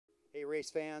Hey,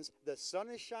 race fans, the sun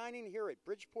is shining here at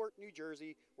Bridgeport, New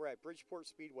Jersey. We're at Bridgeport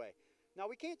Speedway. Now,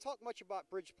 we can't talk much about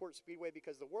Bridgeport Speedway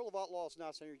because the World of Outlaws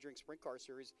Now Energy Drink Sprint Car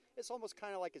Series, it's almost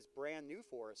kind of like it's brand new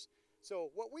for us.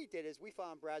 So what we did is we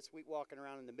found Brad Sweet walking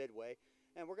around in the midway,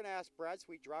 and we're going to ask Brad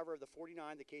Sweet, driver of the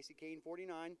 49, the Casey Kane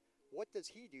 49, what does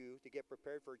he do to get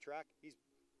prepared for a track he's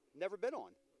never been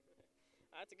on?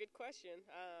 That's a good question.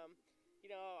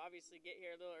 Obviously get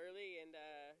here a little early and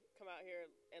come out here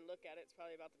and look at it. It's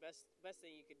probably about the best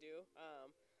thing you could do.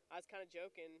 I was kind of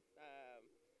joking.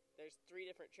 There's 3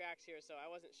 different tracks here, so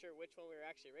I wasn't sure which one we were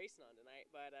actually racing on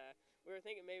tonight. But we were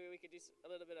thinking maybe we could do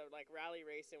a little bit of like rally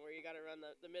racing where you got to run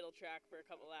the middle track for a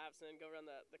couple laps and then go run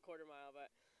the quarter mile. But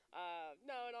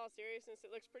no, in all seriousness,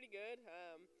 it looks pretty good.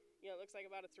 It looks like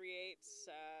about a 3/8.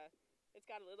 It's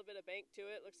got a little bit of bank to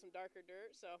it, looks some darker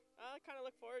dirt, so I kind of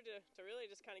look forward to really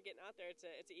just kind of getting out there. It's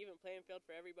an even playing field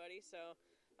for everybody, so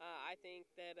I think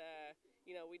that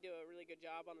we do a really good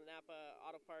job on the Napa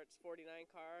Auto Parts 49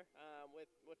 car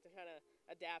with the kind of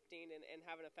adapting and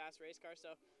having a fast race car.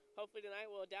 So hopefully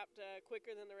tonight we'll adapt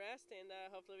quicker than the rest, and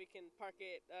hopefully we can park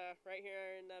it right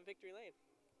here in Victory Lane.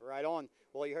 Right on.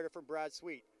 Well, you heard it from Brad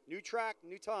Sweet. New track,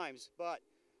 new times, but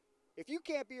if you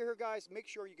can't be here, guys, make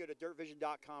sure you go to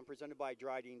dirtvision.com, presented by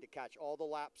Dryden, to catch all the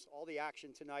laps, all the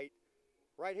action tonight.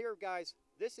 Right here, guys,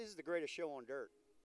 this is the greatest show on dirt.